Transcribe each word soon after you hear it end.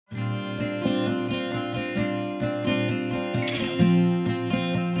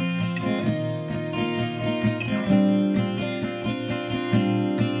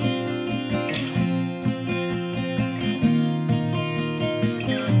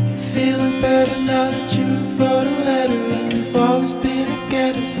feeling better now that you wrote a letter, and we've always been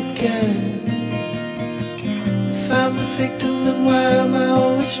together again. If I'm the victim, then why am I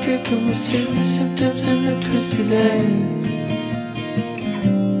always stricken with sickness, symptoms, and a twisted head?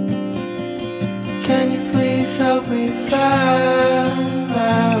 Can you please help me find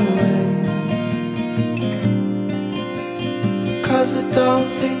my way? 'Cause I don't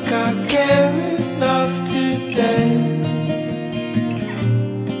think I care enough today.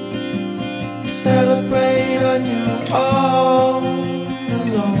 Celebrate on your own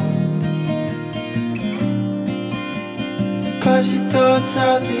alone, 'cause your thoughts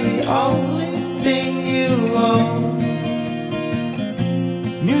are the only thing you own.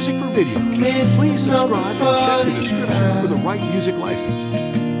 Music for video. Please subscribe and check the description for the right music license.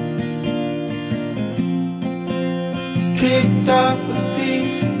 Picked up a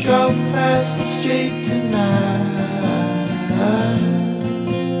piece and drove past the street tonight.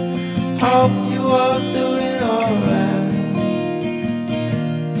 Hope you all doing alright.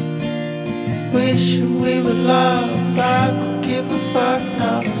 Wishing we would love, I could give a fuck,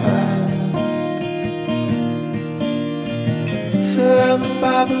 not fight. Surround the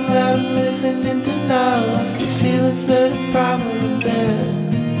Bible that I'm living in denial of these feelings that are probably there.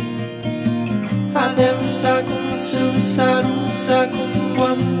 I then recycle my suicidal, recycle the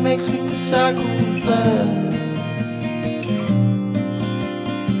one that makes me disciple and blur.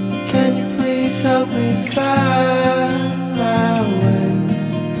 Can you please help me find my way?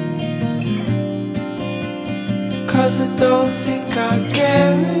 'Cause I don't think I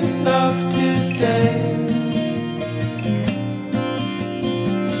care enough today.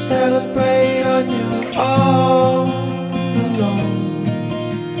 Celebrate on your own alone,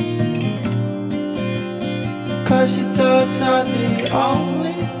 'cause your thoughts are the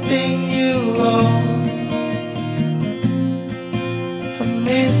only thing you own. I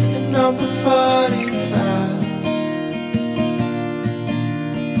miss the number 45.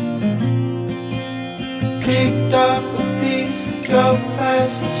 Picked up a piece and drove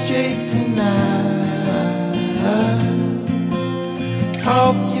past the street tonight.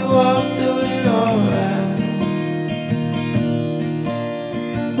 Hope you all doing alright.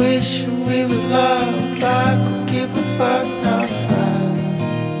 Wishing we would love, I could give a fuck, not fight.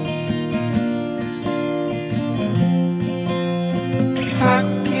 I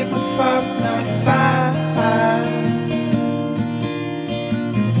could give a fuck, not fight.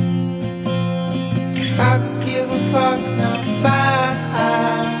 I could give a fuck, not fight.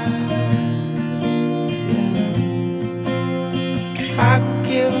 Yeah. I could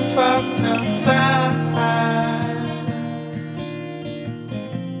give a fuck, not fight.